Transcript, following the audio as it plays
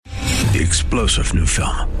The explosive new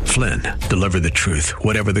film, Flynn, deliver the truth,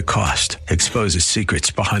 whatever the cost, exposes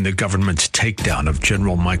secrets behind the government's takedown of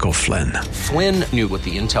General Michael Flynn. Flynn knew what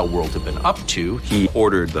the intel world had been up to. He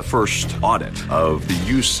ordered the first audit of the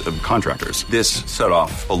use of contractors. This set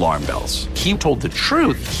off alarm bells. He told the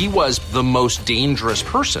truth. He was the most dangerous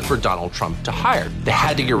person for Donald Trump to hire. They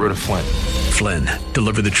had to get rid of Flynn. Flynn,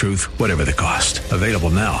 deliver the truth, whatever the cost. Available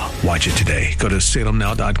now. Watch it today. Go to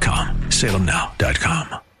salemnow.com.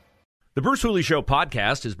 salemnow.com. The Bruce Hooley Show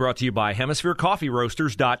podcast is brought to you by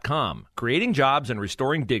HemisphereCoffeeRoasters.com. Creating jobs and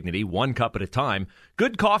restoring dignity one cup at a time.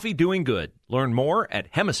 Good coffee doing good. Learn more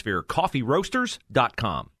at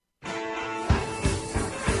HemisphereCoffeeRoasters.com.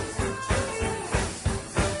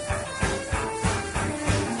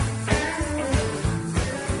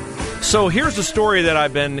 So here's a story that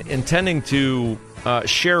I've been intending to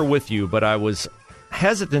share with you, but I was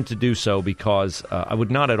hesitant to do so because I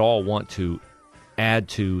would not at all want to add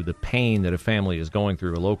to the pain that a family is going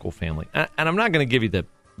through, a local family. And I'm not going to give you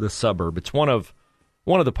the suburb. It's one of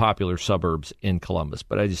the popular suburbs in Columbus,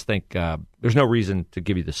 but I just think there's no reason to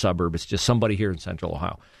give you the suburb. It's just somebody here in Central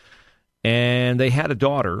Ohio. And they had a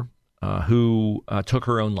daughter who took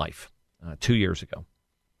her own life 2 years ago.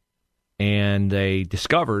 And they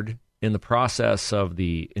discovered in the process of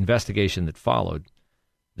the investigation that followed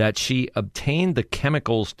that she obtained the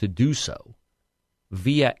chemicals to do so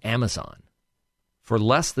via Amazon for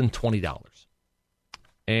less than $20.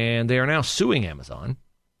 And they are now suing Amazon,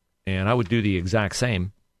 and I would do the exact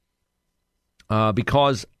same,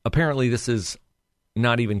 because apparently this is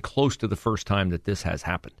not even close to the first time that this has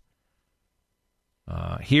happened.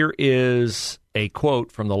 Here is a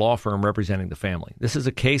quote from the law firm representing the family. This is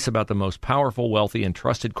a case about the most powerful, wealthy, and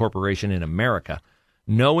trusted corporation in America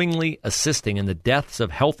knowingly assisting in the deaths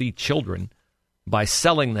of healthy children by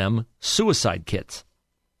selling them suicide kits.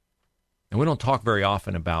 And we don't talk very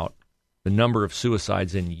often about the number of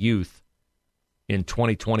suicides in youth in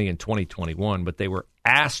 2020 and 2021, but they were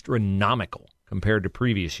astronomical compared to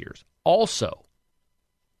previous years. Also,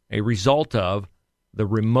 a result of the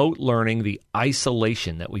remote learning, the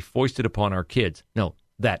isolation that we foisted upon our kids. No,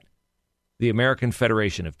 that the American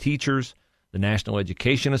Federation of Teachers, the National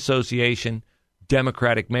Education Association,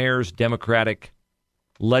 Democratic mayors, Democratic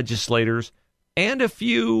legislators, and a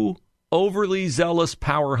few overly zealous,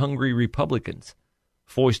 power-hungry Republicans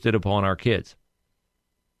foisted upon our kids.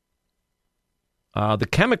 The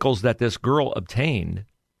chemicals that this girl obtained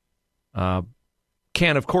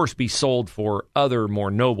can, of course, be sold for other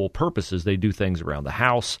more noble purposes. They do things around the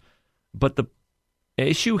house. But the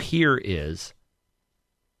issue here is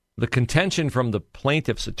the contention from the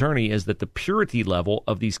plaintiff's attorney is that the purity level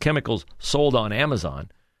of these chemicals sold on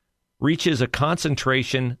Amazon reaches a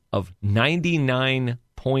concentration of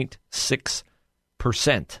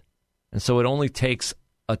 99.6%. And so it only takes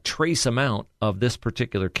a trace amount of this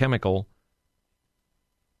particular chemical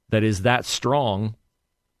that is that strong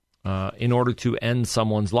in order to end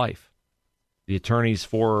someone's life. The attorneys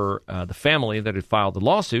for the family that had filed the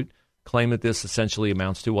lawsuit claim that this essentially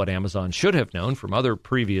amounts to what Amazon should have known from other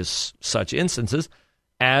previous such instances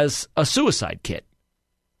as a suicide kit.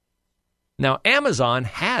 Now, Amazon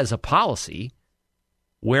has a policy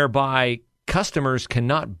whereby customers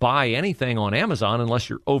cannot buy anything on Amazon unless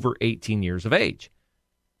you're over 18 years of age.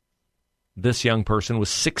 This young person was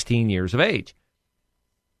 16 years of age.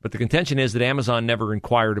 But the contention is that Amazon never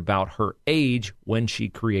inquired about her age when she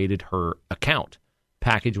created her account.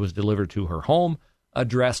 Package was delivered to her home,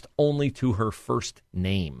 addressed only to her first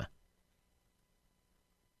name.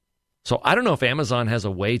 So I don't know if Amazon has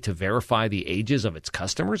a way to verify the ages of its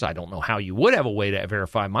customers. I don't know how you would have a way to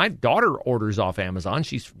verify. My daughter orders off Amazon.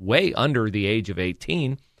 She's way under the age of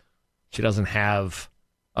 18. She doesn't have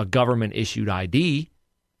a government-issued ID.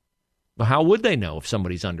 But how would they know if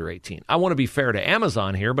somebody's under 18? I want to be fair to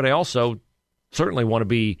Amazon here, but I also certainly want to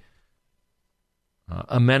be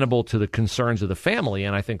amenable to the concerns of the family,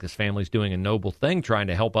 and I think this family's doing a noble thing trying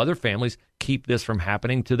to help other families keep this from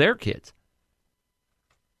happening to their kids.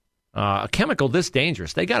 A chemical this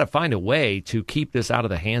dangerous, they got to find a way to keep this out of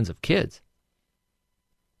the hands of kids.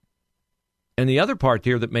 And the other part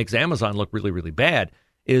here that makes Amazon look really, really bad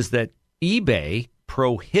is that eBay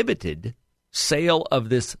prohibited sale of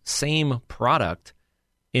this same product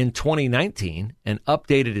in 2019 and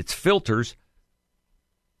updated its filters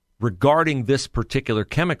regarding this particular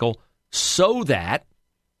chemical so that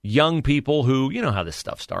young people who, you know how this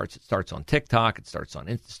stuff starts. It starts on TikTok. It starts on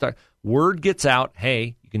Insta. Word gets out,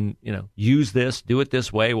 hey, you can, use this, do it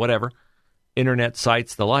this way, whatever. Internet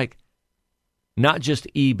sites, the like. Not just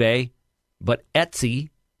eBay, but Etsy,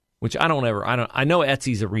 which I know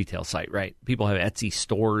Etsy's a retail site, right? People have Etsy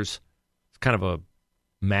stores. It's kind of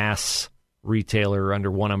mass retailer under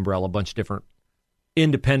one umbrella, a bunch of different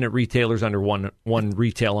independent retailers under one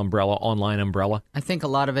retail umbrella, online umbrella. I think a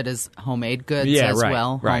lot of it is homemade goods as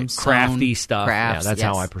well. Right, crafty stuff. Crafts, that's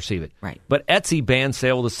how I perceive it. Right. But Etsy banned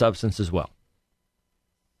sale of the substance as well.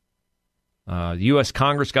 The U.S.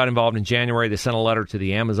 Congress got involved in January. They sent a letter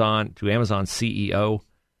to Amazon's CEO,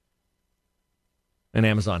 and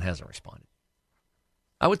Amazon hasn't responded.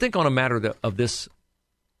 I would think on a matter of this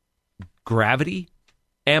gravity,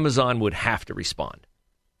 Amazon would have to respond.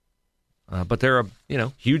 But they're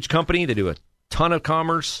a huge company. They do a ton of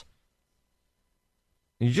commerce.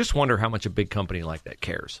 And you just wonder how much a big company like that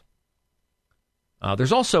cares.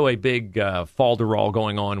 There's also a big falderall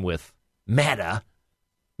going on with Meta.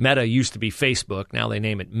 Meta used to be Facebook. Now they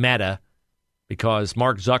name it Meta because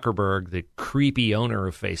Mark Zuckerberg, the creepy owner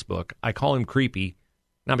of Facebook, I call him creepy,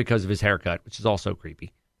 not because of his haircut, which is also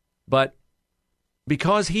creepy, but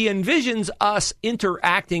because he envisions us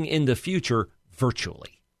interacting in the future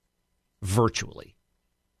virtually.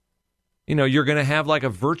 You're going to have like a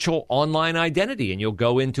virtual online identity, and you'll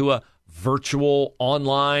go into a virtual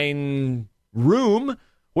online room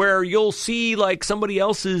where you'll see like somebody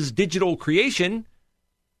else's digital creation,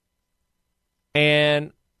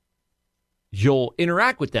 and you'll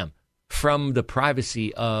interact with them from the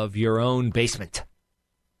privacy of your own basement.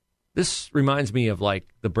 This reminds me of like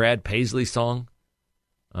the Brad Paisley song,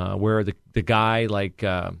 where the guy like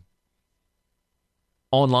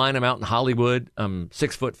online, I'm out in Hollywood, I'm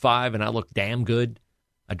 6'5" and I look damn good.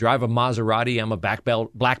 I drive a Maserati, I'm a black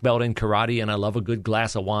belt in karate, and I love a good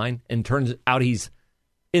glass of wine. And turns out he's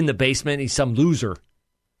in the basement, he's some loser,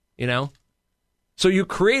 So you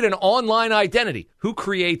create an online identity. Who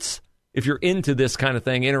creates, if you're into this kind of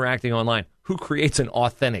thing, interacting online, who creates an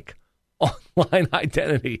authentic online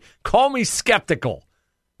identity? Call me skeptical,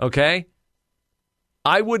 okay?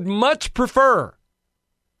 I would much prefer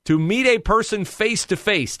to meet a person face to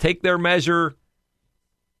face, take their measure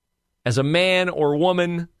as a man or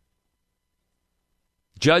woman,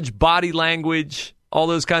 judge body language, all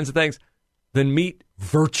those kinds of things, than meet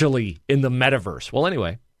virtually in the metaverse. Well,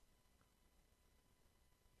 anyway,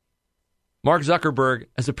 Mark Zuckerberg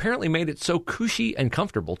has apparently made it so cushy and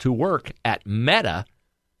comfortable to work at Meta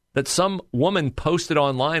that some woman posted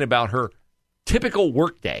online about her typical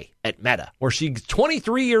workday at Meta, where she's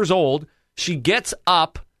 23 years old, she gets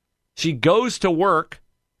up, she goes to work,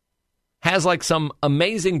 has like some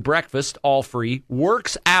amazing breakfast, all free,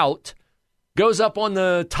 works out, goes up on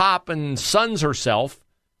the top and suns herself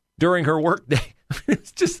during her workday.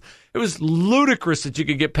 It was ludicrous that you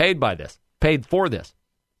could get paid for this.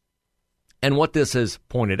 And what this has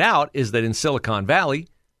pointed out is that in Silicon Valley,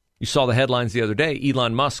 you saw the headlines the other day,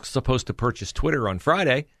 Elon Musk's supposed to purchase Twitter on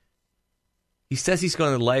Friday. He says he's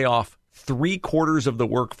going to lay off 3/4 of the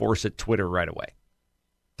workforce at Twitter right away.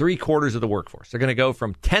 3/4 of the workforce. They're going to go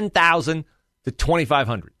from 10,000 to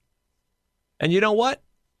 2,500. And you know what?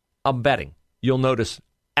 I'm betting you'll notice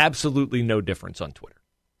absolutely no difference on Twitter.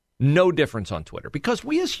 No difference on Twitter. Because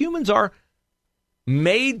we as humans are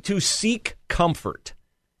made to seek comfort.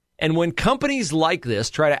 And when companies like this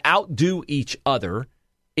try to outdo each other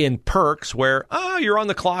in perks where, you're on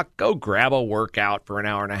the clock, go grab a workout for an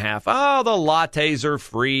hour and a half. Oh, the lattes are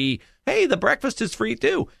free. Hey, the breakfast is free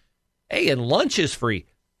too. Hey, and lunch is free.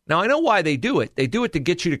 Now, I know why they do it. They do it to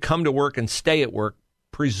get you to come to work and stay at work,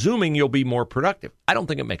 presuming you'll be more productive. I don't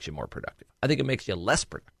think it makes you more productive. I think it makes you less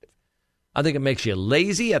productive. I think it makes you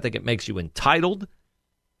lazy. I think it makes you entitled.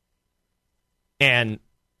 And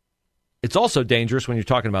it's also dangerous when you're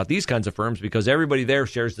talking about these kinds of firms because everybody there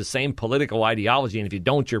shares the same political ideology, and if you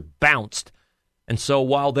don't, you're bounced. And so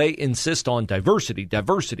while they insist on diversity,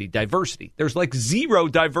 there's like zero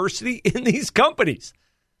diversity in these companies.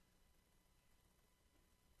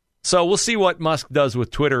 So we'll see what Musk does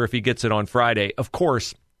with Twitter if he gets it on Friday. Of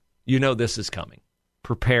course, you know this is coming.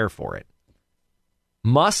 Prepare for it.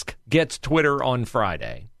 Musk gets Twitter on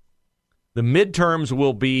Friday. The midterms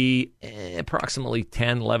will be approximately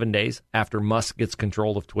 10, 11 days after Musk gets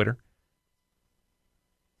control of Twitter.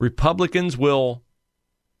 Republicans will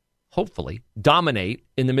hopefully dominate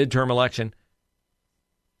in the midterm election.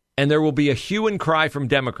 And there will be a hue and cry from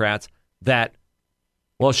Democrats that,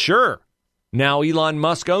 well, sure, now Elon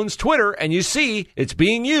Musk owns Twitter, and you see it's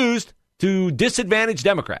being used to disadvantage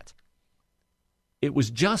Democrats. It was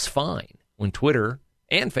just fine when Twitter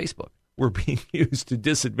and Facebook were being used to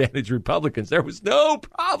disadvantage Republicans. There was no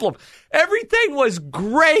problem. Everything was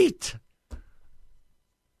great.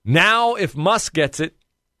 Now, if Musk gets it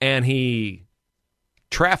and he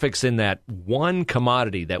traffics in that one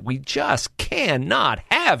commodity that we just cannot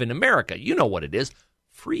have in America, you know what it is,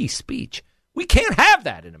 free speech. We can't have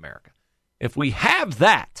that in America. If we have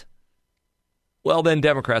that, well, then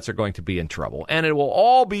Democrats are going to be in trouble. And it will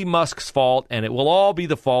all be Musk's fault, and it will all be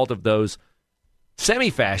the fault of those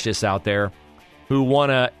semi-fascists out there who want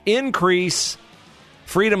to increase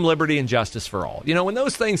freedom, liberty, and justice for all. You know, when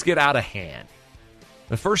those things get out of hand,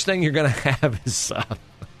 the first thing you're going to have is you're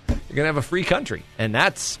going to have a free country. And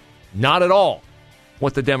that's not at all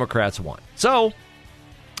what the Democrats want. So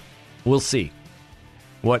we'll see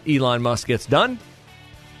what Elon Musk gets done.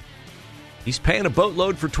 He's paying a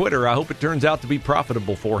boatload for Twitter. I hope it turns out to be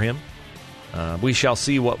profitable for him. We shall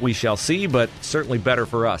see what we shall see, but certainly better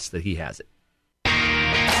for us that he has it.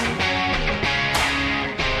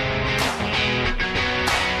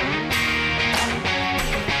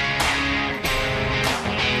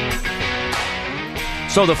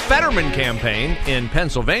 So the Fetterman campaign in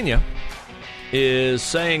Pennsylvania is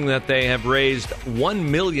saying that they have raised $1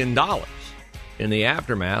 million in the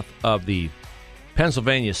aftermath of the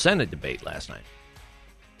Pennsylvania Senate debate last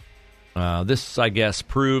night. This, I guess,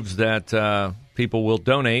 proves that people will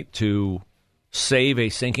donate to save a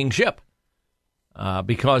sinking ship.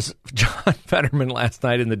 Because John Fetterman last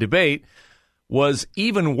night in the debate was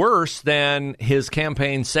even worse than his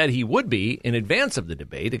campaign said he would be in advance of the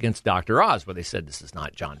debate against Dr. Oz, where they said this is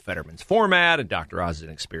not John Fetterman's format, and Dr. Oz is an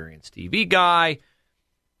experienced TV guy,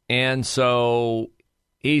 and so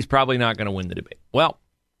he's probably not going to win the debate. Well,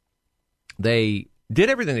 they did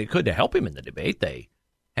everything they could to help him in the debate. They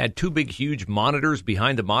had two big, huge monitors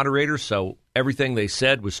behind the moderators, so everything they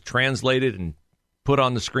said was translated and put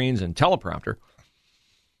on the screens in teleprompter.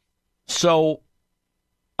 So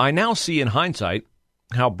I now see in hindsight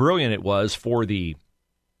how brilliant it was for the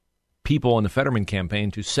people in the Fetterman campaign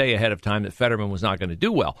to say ahead of time that Fetterman was not going to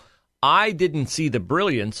do well. I didn't see the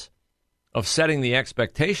brilliance of setting the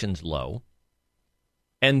expectations low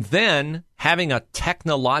and then having a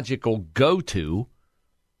technological go-to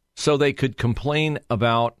so they could complain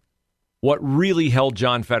about what really held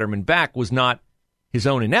John Fetterman back was not his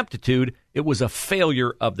own ineptitude, it was a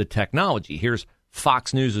failure of the technology. Here's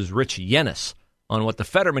Fox News' Rich Yennis on what the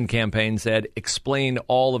Fetterman campaign said explained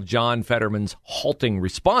all of John Fetterman's halting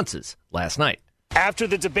responses last night. After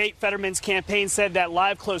the debate, Fetterman's campaign said that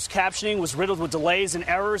live closed captioning was riddled with delays and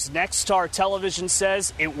errors. Next Star Television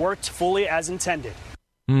says it worked fully as intended.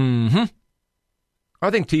 I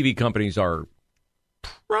think TV companies are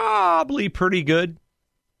probably pretty good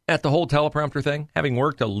at the whole teleprompter thing. Having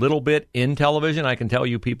worked a little bit in television, I can tell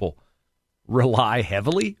you people rely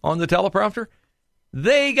heavily on the teleprompter.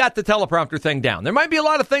 They got the teleprompter thing down. There might be a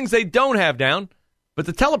lot of things they don't have down, but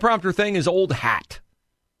the teleprompter thing is old hat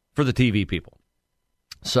for the TV people.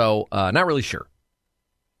 So, not really sure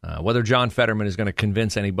whether John Fetterman is going to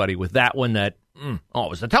convince anybody with that one that, it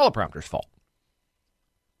was the teleprompter's fault.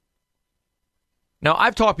 Now,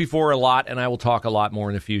 I've talked before a lot, and I will talk a lot more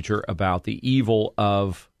in the future about the evil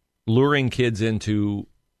of luring kids into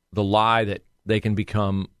the lie that they can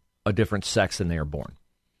become a different sex than they are born.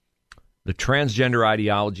 The transgender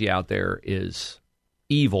ideology out there is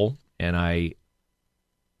evil, and I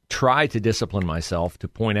try to discipline myself to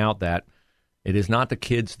point out that it is not the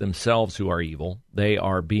kids themselves who are evil. They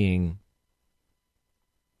are being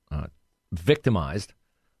victimized,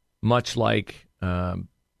 much like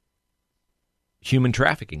human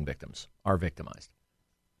trafficking victims are victimized.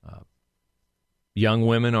 Young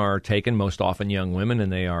women are taken, most often young women,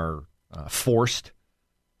 and they are forced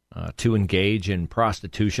to engage in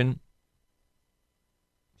prostitution.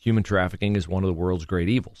 Human trafficking is one of the world's great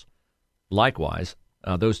evils. Likewise,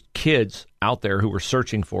 those kids out there who are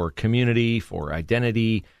searching for community, for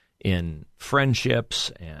identity in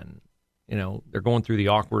friendships, and, they're going through the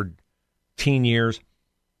awkward teen years.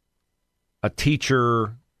 A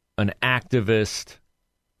teacher, an activist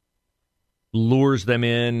lures them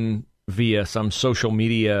in via some social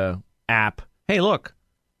media app. Hey, look,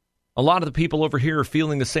 a lot of the people over here are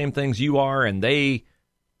feeling the same things you are, and they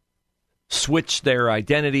switch their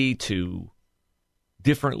identity to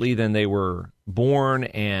differently than they were born.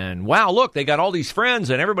 And wow, look, they got all these friends,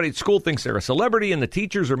 and everybody at school thinks they're a celebrity, and the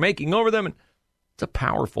teachers are making over them. And it's a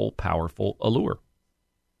powerful, powerful allure.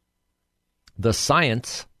 The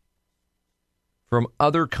science from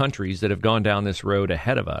other countries that have gone down this road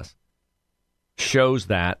ahead of us shows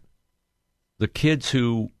that the kids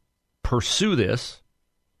who pursue this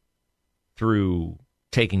through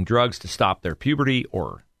taking drugs to stop their puberty,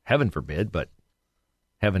 or heaven forbid, but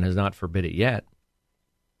heaven has not forbid it yet,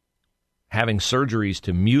 having surgeries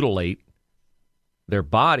to mutilate their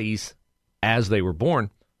bodies as they were born,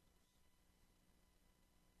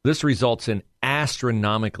 this results in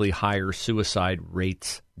astronomically higher suicide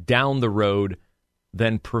rates down the road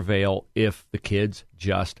than prevail if the kids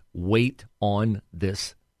just wait on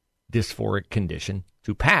this dysphoric condition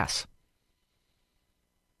to pass.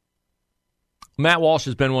 Matt Walsh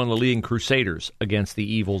has been one of the leading crusaders against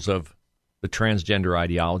the evils of the transgender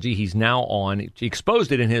ideology. He's now he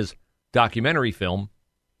exposed it in his documentary film,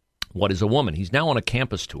 What is a Woman? He's now on a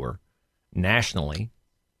campus tour nationally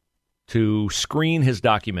to screen his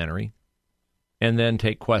documentary and then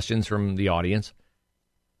take questions from the audience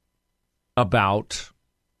about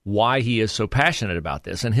why he is so passionate about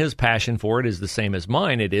this. And his passion for it is the same as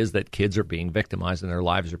mine. It is that kids are being victimized and their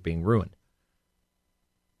lives are being ruined.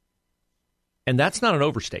 And that's not an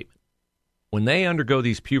overstatement. When they undergo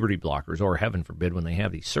these puberty blockers, or heaven forbid, when they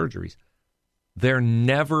have these surgeries, they're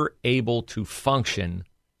never able to function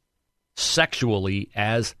sexually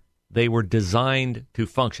as they were designed to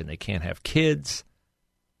function. They can't have kids.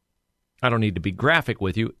 I don't need to be graphic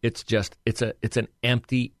with you. It's an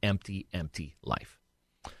empty, empty, empty life.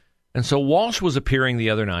 And so Walsh was appearing the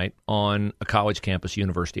other night on a college campus,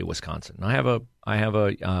 University of Wisconsin. I have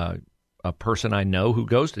a person I know who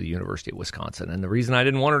goes to the University of Wisconsin. And the reason I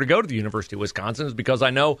didn't want her to go to the University of Wisconsin is because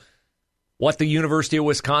I know what the University of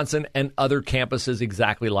Wisconsin and other campuses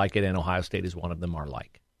exactly like it, and Ohio State is one of them, are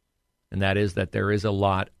like. And that is that there is a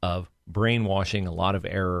lot of brainwashing, a lot of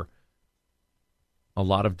error, a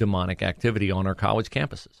lot of demonic activity on our college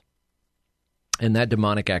campuses. And that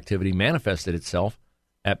demonic activity manifested itself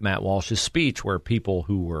at Matt Walsh's speech, where people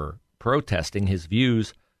who were protesting his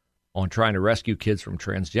views on trying to rescue kids from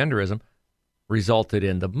transgenderism resulted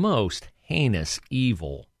in the most heinous,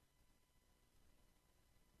 evil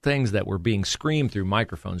things that were being screamed through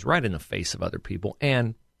microphones right in the face of other people.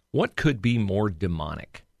 And what could be more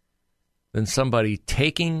demonic than somebody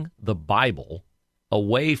taking the Bible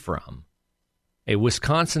away from a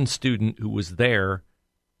Wisconsin student who was there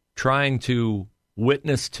trying to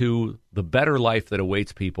witness to the better life that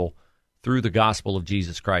awaits people through the gospel of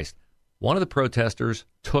Jesus Christ? One of the protesters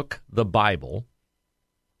took the Bible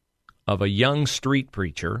of a young street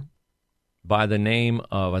preacher by the name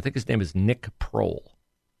of, I think his name is Nick Prohl.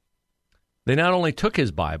 They not only took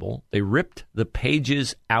his Bible, they ripped the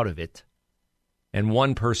pages out of it, and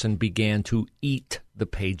one person began to eat the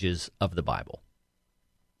pages of the Bible.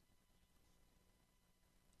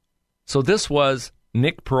 So this was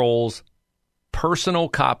Nick Prohl's personal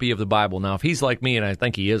copy of the Bible. Now, if he's like me, and I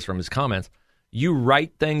think he is from his comments, you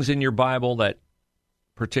write things in your Bible that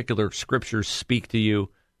particular scriptures speak to you.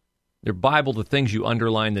 Your Bible, the things you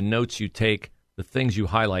underline, the notes you take, the things you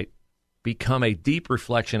highlight, become a deep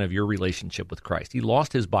reflection of your relationship with Christ. He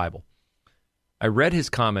lost his Bible. I read his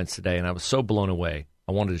comments today, and I was so blown away,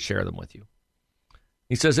 I wanted to share them with you.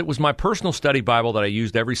 He says, "It was my personal study Bible that I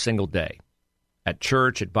used every single day, at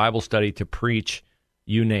church, at Bible study, to preach,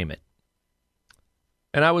 you name it.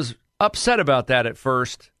 And I was upset about that at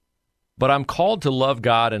first, but I'm called to love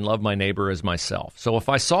God and love my neighbor as myself. So if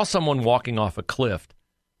I saw someone walking off a cliff,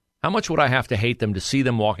 how much would I have to hate them to see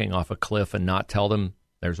them walking off a cliff and not tell them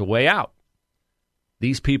there's a way out?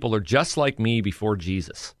 These people are just like me before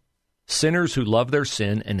Jesus, sinners who love their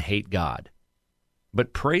sin and hate God.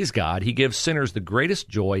 But praise God, he gives sinners the greatest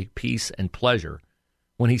joy, peace, and pleasure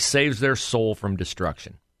when he saves their soul from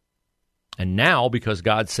destruction. And now, because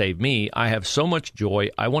God saved me, I have so much joy,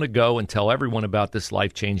 I want to go and tell everyone about this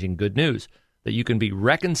life-changing good news, that you can be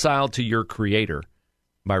reconciled to your Creator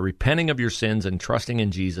by repenting of your sins and trusting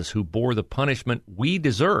in Jesus, who bore the punishment we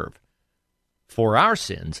deserve for our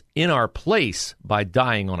sins in our place by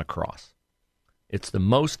dying on a cross. It's the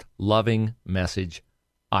most loving message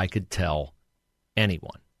I could tell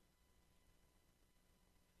anyone."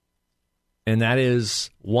 And that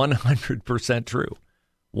is 100% true.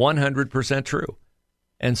 100% true.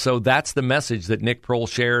 And so that's the message that Nick Prohl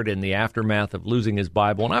shared in the aftermath of losing his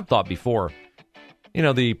Bible. And I've thought before, you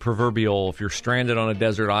know, the proverbial, if you're stranded on a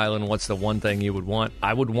desert island, what's the one thing you would want?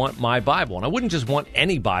 I would want my Bible. And I wouldn't just want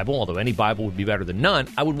any Bible, although any Bible would be better than none.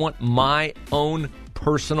 I would want my own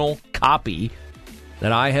personal copy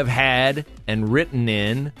that I have had and written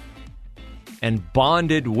in and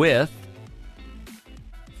bonded with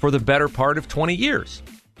for the better part of 20 years.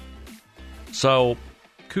 So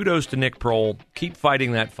kudos to Nick Prohl. Keep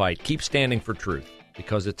fighting that fight. Keep standing for truth,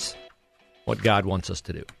 because it's what God wants us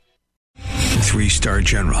to do. 3-star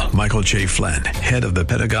General Michael J. Flynn, head of the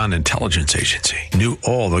Pentagon Intelligence Agency, knew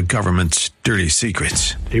all the government's dirty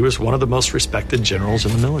secrets. He was one of the most respected generals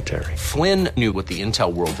in the military. Flynn knew what the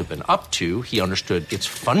intel world had been up to. He understood its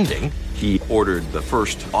funding. He ordered the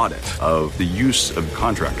first audit of the use of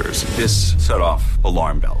contractors. This set off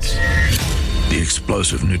alarm bells. The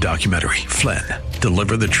explosive new documentary, Flynn,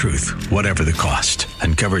 Deliver the Truth, Whatever the Cost,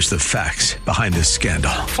 uncovers the facts behind this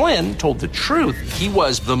scandal. Flynn told the truth. He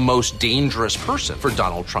was the most dangerous person for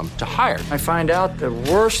Donald Trump to hire. I find out the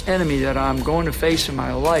worst enemy that I'm going to face in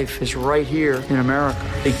my life is right here in America.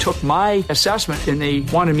 They took my assessment and they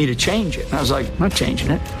wanted me to change it. And I was like, I'm not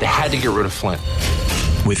changing it. They had to get rid of Flynn.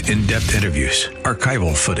 With in-depth interviews,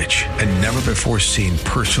 archival footage, and never-before-seen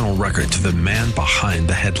personal records of the man behind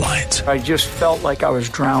the headlines. I just felt like I was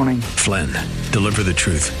drowning. Flynn, Deliver the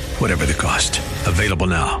Truth, Whatever the Cost. Available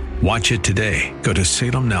now. Watch it today. Go to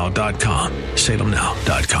salemnow.com.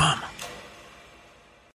 salemnow.com.